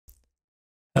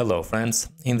Hello friends,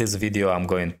 in this video I'm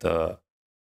going to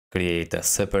create a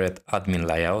separate admin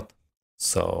layout.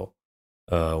 So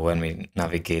when we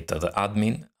navigate to the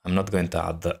admin, I'm not going to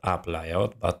add the app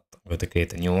layout, but I'm going to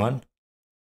create a new one.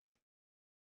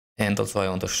 And also I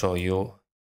want to show you,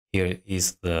 here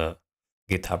is the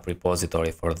GitHub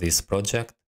repository for this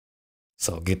project.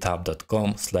 So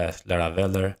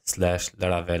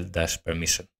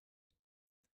github.com/laraveler/laravel-permission.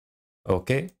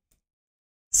 Okay,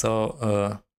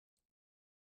 so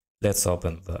let's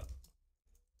open the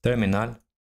terminal.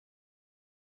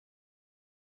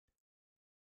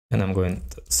 And I'm going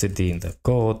to cd in the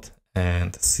code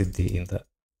and cd in the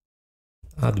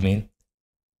admin.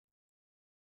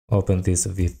 Open this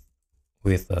with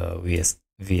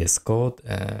VS Code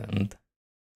and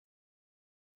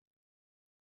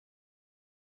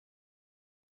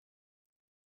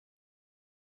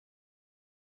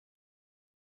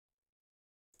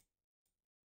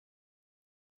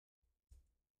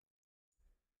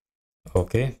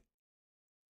okay.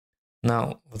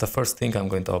 Now the first thing, I'm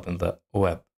going to open the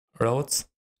web routes,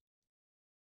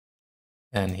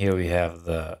 and here we have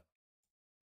the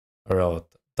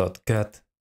route.get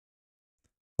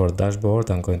for dashboard.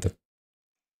 I'm going to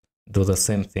do the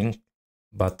same thing,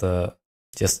 but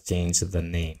just change the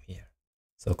name here.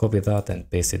 So copy that and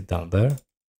paste it down there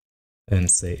and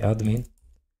say admin.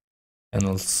 And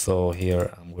also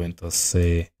here I'm going to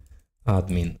say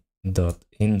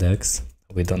admin.index.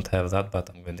 We don't have that, but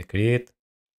I'm going to create.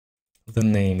 The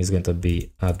name is going to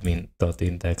be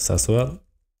admin.index as well.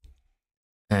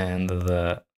 And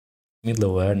the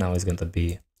middleware now is going to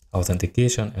be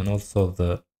authentication, and also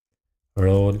the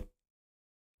role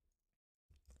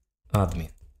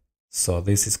admin. So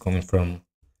this is coming from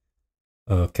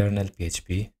kernel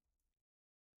PHP.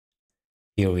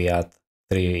 Here we add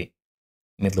 3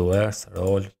 middlewares: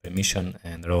 role, permission,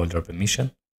 and role or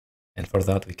permission. And for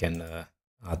that we can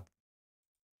add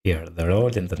here the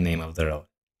role and the name of the role.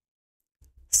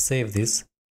 Save this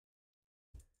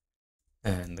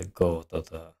and go to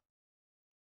the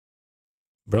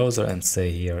browser and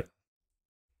say here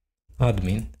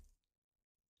admin,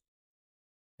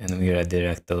 and we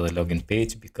redirect to the login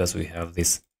page because we have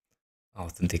this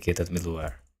authenticated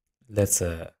middleware. Let's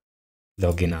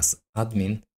log in as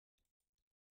admin,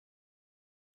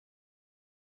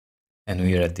 and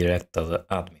we redirect to the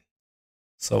admin.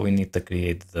 So we need to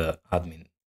create the admin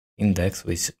index,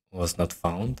 which was not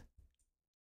found.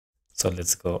 So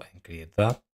let's go and create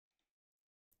that.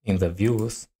 In the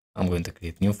views, I'm going to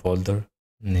create new folder,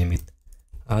 name it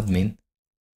admin,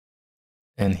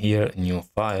 and here new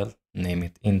file, name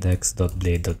it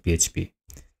index.blade.php.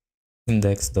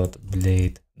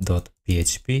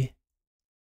 Index.blade.php.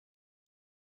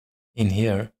 In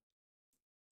here,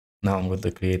 now I'm going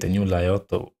to create a new layout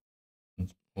to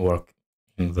work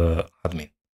in the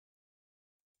admin.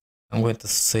 I'm going to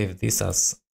save this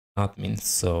as admin,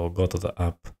 so go to the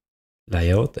app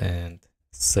layout and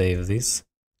save this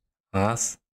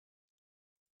as,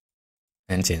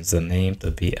 and change the name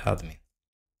to be admin.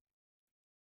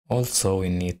 Also, we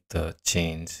need to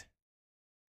change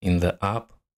in the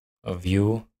app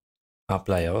view app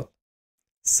layout,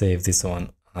 save this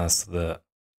one as the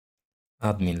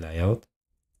admin layout,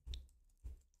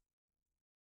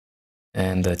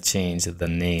 and change the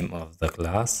name of the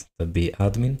class to be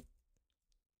admin,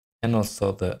 and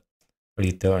also the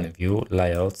return view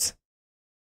layouts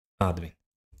admin.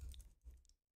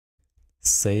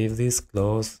 Save this,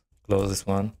 close this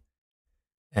one,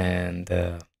 and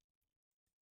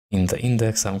in the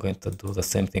index I'm going to do the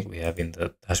same thing we have in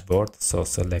the dashboard. So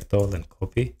select all and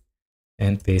copy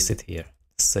and paste it here.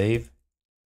 Save.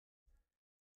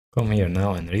 Come here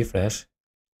now and refresh,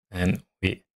 and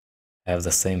we have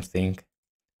the same thing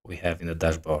we have in the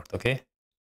dashboard. Okay.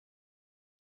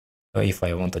 If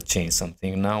I want to change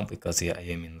something now, because I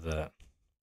am in the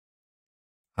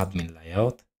admin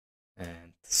layout,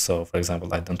 and so for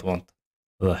example I don't want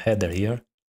the header here,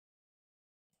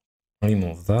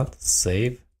 remove that,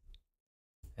 save,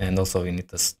 and also we need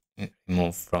to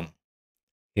remove from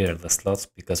here the slots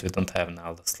because we don't have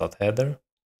now the slot header.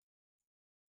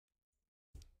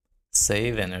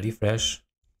 Save and refresh.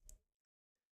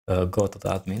 Go to the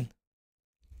admin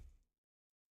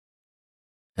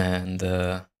and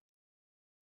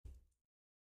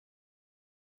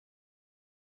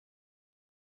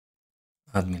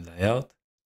admin layout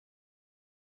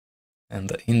and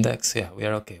the index. Yeah, we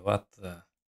are okay. What?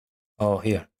 Oh,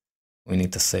 here we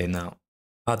need to say now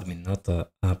admin, not the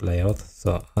app layout.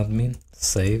 So admin,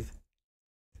 save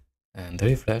and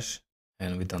refresh,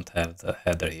 and we don't have the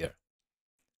header here.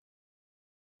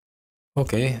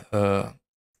 Okay,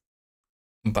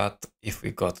 but if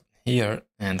we got here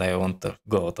and I want to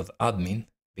go to the admin,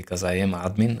 because I am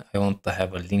admin, I want to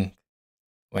have a link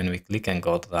when we click and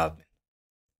go to the admin.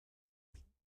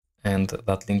 And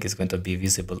that link is going to be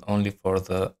visible only for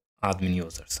the admin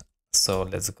users. So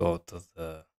let's go to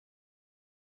the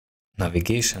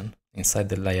navigation. Inside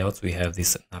the layouts, we have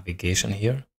this navigation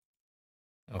here.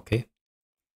 Okay.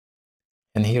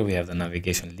 And here we have the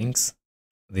navigation links.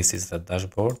 This is the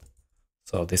dashboard.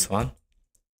 So this one,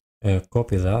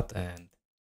 copy that and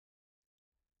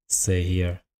say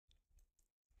here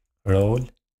role.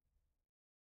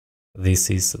 This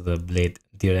is the blade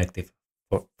directive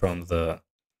from the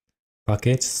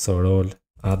package. So role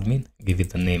admin, give it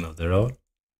the name of the role.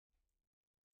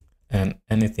 And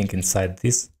anything inside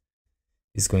this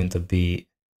is going to be,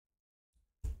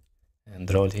 and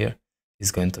role here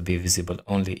is going to be visible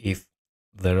only if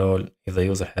the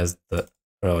user has the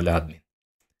role admin.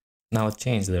 Now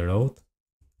change the route.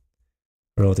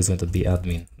 Route is going to be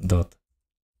admin.index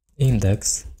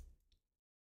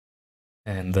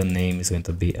and the name is going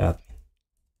to be admin.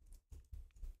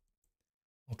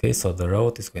 Okay, so the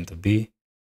route is going to be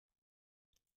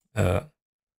admin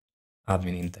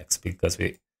index because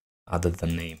we added the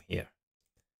name here.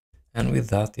 And with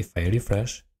that, if I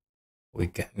refresh,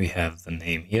 we have the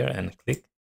name here and click.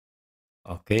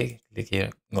 Okay, click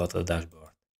here, go to the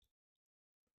dashboard.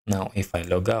 Now, if I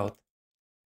log out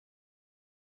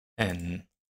and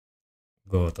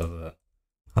go to the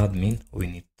admin,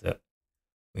 we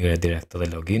redirect to the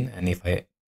login. And if I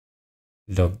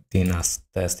logged in as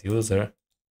test user,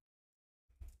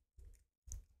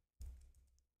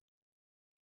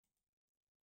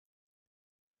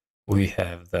 we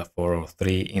have the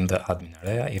 403 in the admin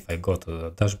area. If I go to the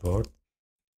dashboard,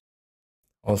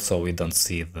 also we don't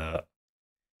see the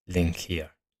link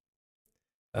here.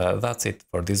 That's it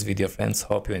for this video, friends.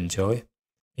 Hope you enjoy.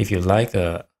 If you like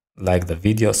the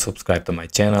video, subscribe to my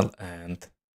channel, and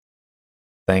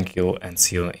thank you and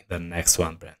see you in the next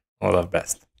one, Brand. All the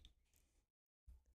best.